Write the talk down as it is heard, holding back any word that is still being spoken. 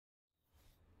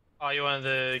Oh, you wanted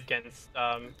to against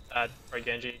pro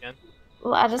Genji again?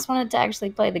 Well, I just wanted to actually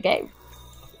play the game.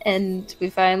 And we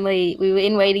were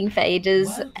in waiting for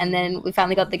ages, and then we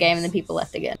finally got the game, and then people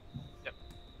left again. Yep.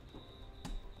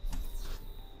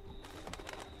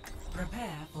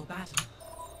 Prepare for battle.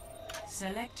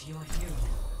 Select your hero.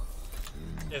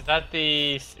 Is that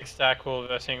the 6-stack we were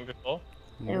versing before?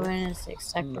 They were in a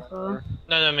 6-stack before.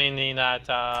 No, meaning that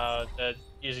they're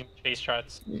using cheese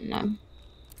strats. No.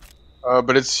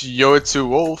 But it's Yoitsu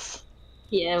Wolf.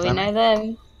 Yeah, we know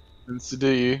them. It's do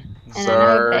you? And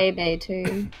I know Bebe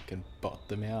too. Can bot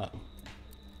them out.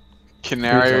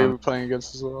 Canary we're playing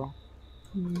against as well.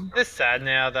 It's sad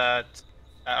now that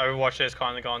Overwatch has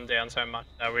kind of gone down so much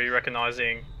that we're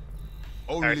recognizing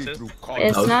characters.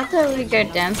 It's not that we go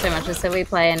down so much, it's that we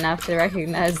play enough to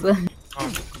recognize them.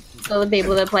 It's all the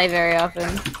people that play very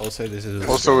often. Also, this is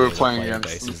also we're playing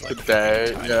against them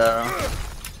today.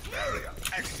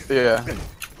 Yeah.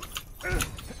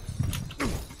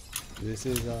 This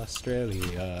is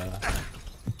Australia.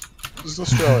 This is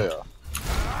Australia.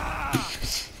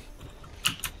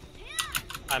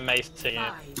 I may see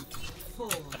it.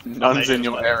 None's in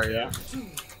your area. 2,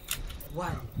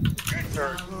 1.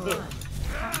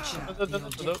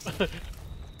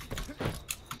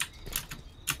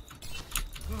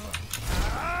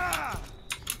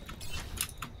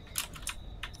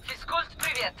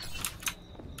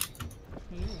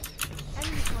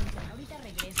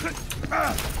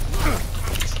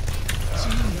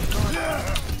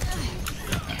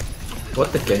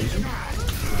 What the Genji?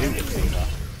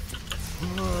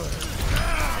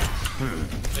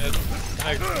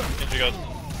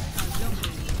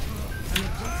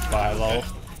 Bye, lol.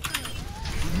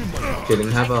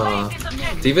 Kidding, have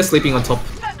D.Va sleeping on top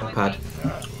pad.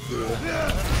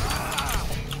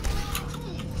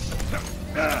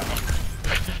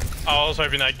 I was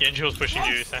hoping that Genji was pushing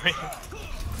you, Sammy. I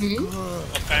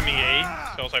was spamming E,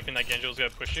 so I was hoping that Genji was going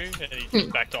to push you, and he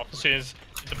just backed off as soon as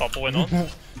the bubble went on.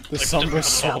 The Sombra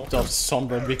swapped off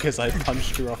Sombra because I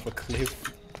punched her off a cliff.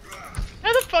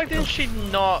 How the fuck did she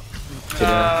not?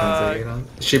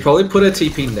 She probably put a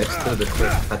TP next to the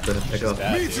cliff at the pickup.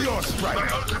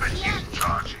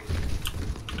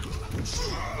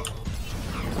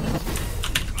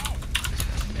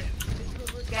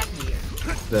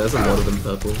 There's a lot of them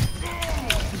purple.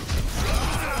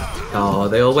 Oh,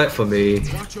 they all went for me.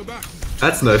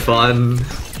 That's no fun.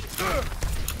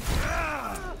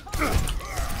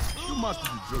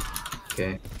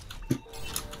 Okay.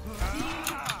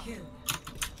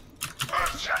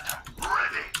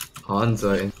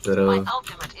 Hanzo instead of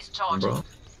bro.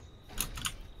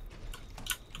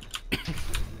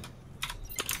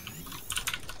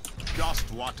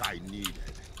 Just what I needed.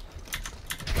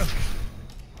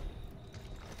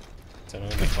 Is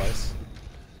anyone close?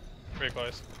 Pretty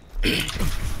close.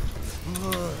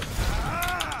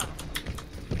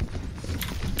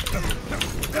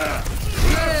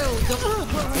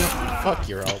 Fuck,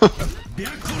 you're out.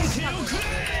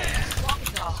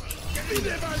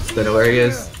 Don't know where he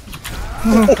is.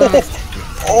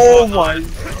 Oh my!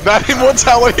 That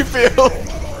immortality feel.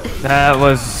 That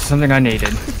was something I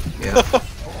needed. Yeah.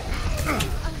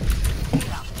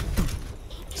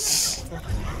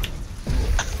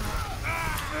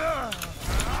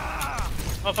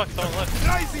 Oh fuck, someone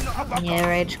left. Yeah,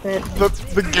 rage quit.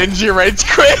 The Genji rage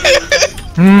quit.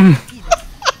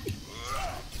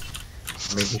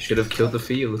 Maybe he should have killed the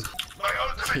field.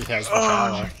 He has the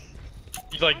power.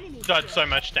 You like did so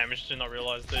much damage to not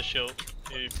realize the shield,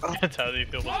 the mentality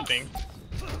field was a thing.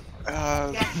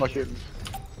 Fucking.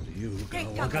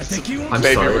 I'm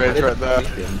baby sorry. rage right there.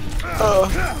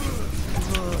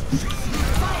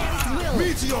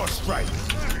 Meteor strike.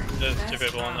 There's 2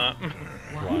 people on that.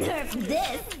 Nerf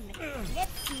this!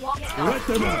 Let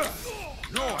them out.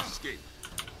 No escape.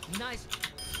 Nice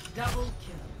double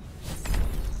kill.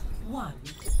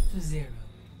 1-0.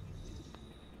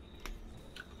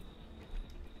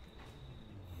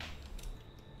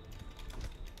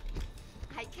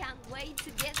 I can't wait to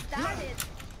get started.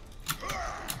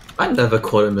 I never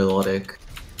caught a melodic.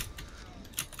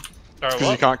 Sorry, Because you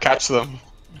what? can't catch them.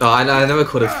 No, I never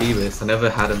caught a Phoebus. I never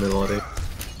had a melodic.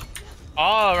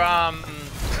 Oh,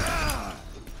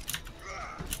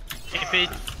 if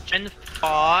it's Gen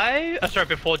 5, sorry,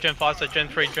 before Gen 5, so Gen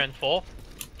 3, Gen 4,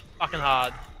 fucking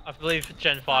hard. I believe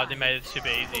Gen 5 they made it super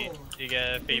easy to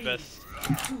get a Phoebus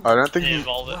I don't think and you.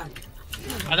 evolve it.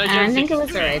 I know I Gen don't 6 think it was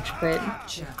is a good. rage quit.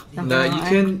 No,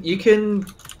 you can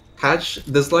hatch.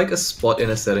 There's like a spot in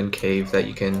a certain cave that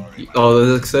you can. Oh,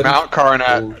 there's a certain. Mount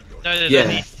Coronet. No, there's Yeah.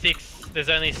 only 6. There's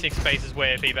only 6 spaces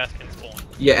where Phoebus can spawn.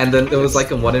 Yeah, and then there was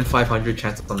like a 1 in 500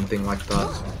 chance of something like that.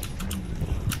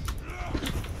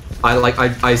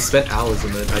 I spent hours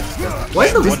in it. Why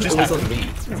is the What Winston just always on me?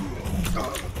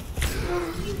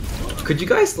 Could you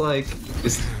guys like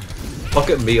just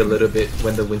pocket me a little bit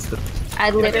when the Winston? I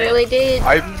literally did.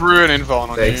 I threw an invuln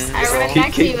on Thanks. you. I ran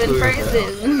back to you and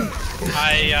frozen.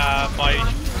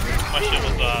 My shit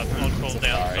was on cooldown,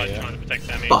 so I was trying to protect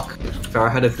Sammy. Fuck.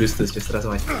 Farah had a boosters just that's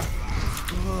why.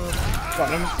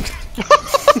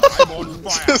 I'm on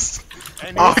fire. Just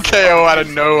RKO out of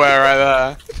nowhere right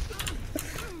there.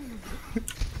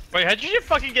 Wait, how did you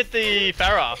fucking get the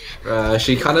Farah?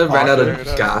 She kind of ran out of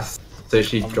okay. gas, so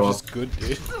she I'm dropped. just good,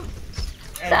 dude.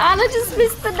 Anna just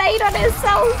missed the nade on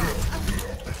herself.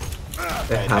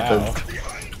 It happens.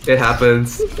 It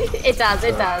happens. It does.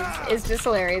 It's just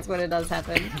hilarious when it does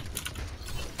happen.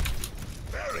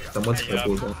 Someone's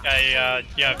purple though. Yeah,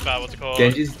 what's it called?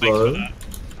 Genji's Thanks for low. that.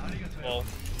 Well,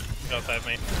 you gotta save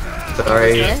me.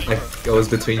 Sorry, Yeah. I was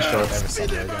between shots. I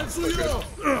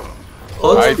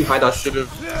Oh, behind us. should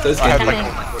have. Those I had Genji. like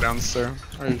all my cooldowns, so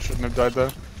I shouldn't have died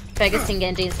there. Focusing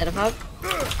Genji instead of Hug.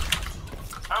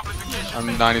 I'm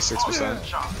 96%.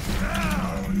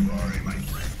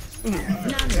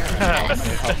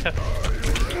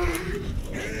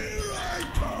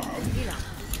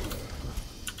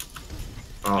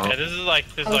 Oh. Yeah, this is like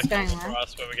going for on?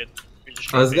 us where we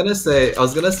just I was gonna say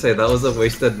that was a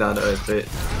wasted nano bit.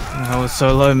 I was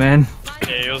so low, man. Yeah,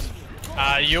 it was.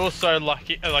 You were so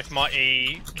lucky. Like my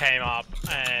E came up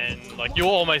and like you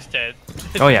were almost dead.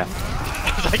 Oh yeah.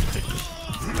 Like,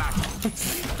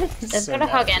 They've got a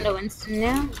Hug and a Winston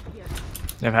now.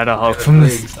 They've had a Hulk from the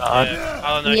start. yeah,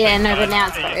 I don't know. Yeah, if no, you but now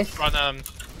guys- it's both. Run,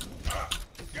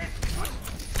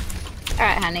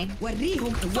 Alright, honey. Let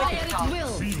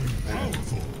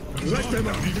them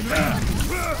up.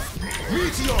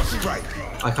 Meteor strike.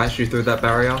 I can't shoot through that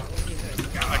barrier.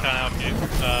 I can't help you.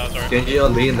 Sorry. Genji or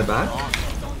Lee in the back.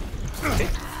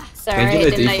 Sorry, Genji I no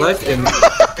didn't know you were deflect. still-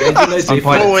 Genji no On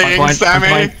point, deflect. on point, Sammy.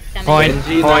 on point, point,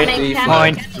 Genji no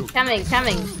point, deflect. point.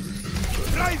 Coming.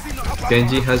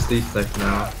 Genji has deflect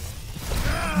now.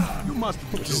 You must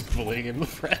We're just bullying him,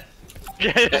 friend.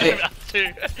 Yeah, you have to.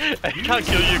 I can't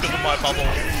kill you because of my bubble.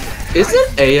 Isn't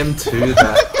AM2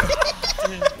 that?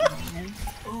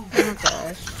 Oh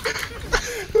gosh.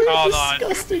 Oh no.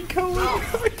 Disgusting color.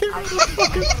 I can't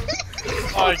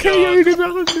Oh god. KO'd him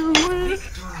out of nowhere.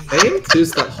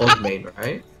 AM2's that hog main,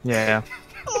 right? Yeah.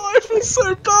 Oh, I feel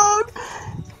so bad.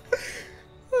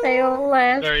 They all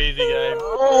left. Very easy game.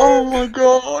 Oh my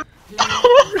god.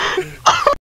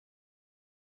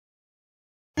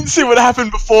 See what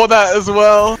happened before that as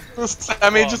well.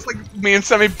 Sammy, What? just like me and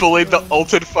Sammy bullied the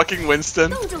altered fucking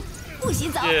Winston.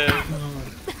 Yeah.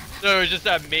 No, it was just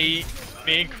that me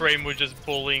and Cream were just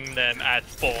bullying them at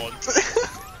spawn.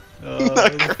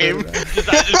 Not cream.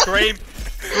 Just Cream.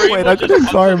 Wait, I got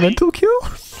environmental kill?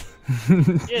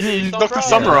 Yeah, dude, Knocked the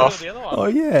summer off. The other one. Oh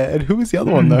yeah, and who was the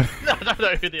other one though? I don't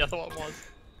know who the other one was.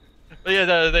 But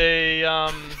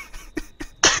yeah,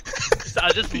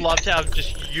 I just loved how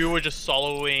just you were just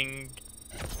soloing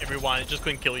everyone and just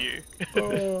couldn't kill you.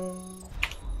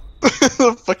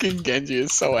 The fucking Genji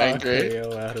is so angry.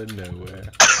 RKO out of nowhere.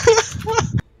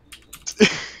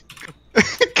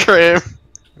 Cream.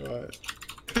 What?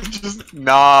 Just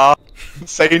nah.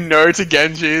 Say no to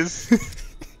Genjis.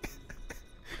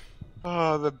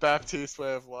 Oh, the Baptiste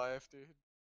way of life, dude.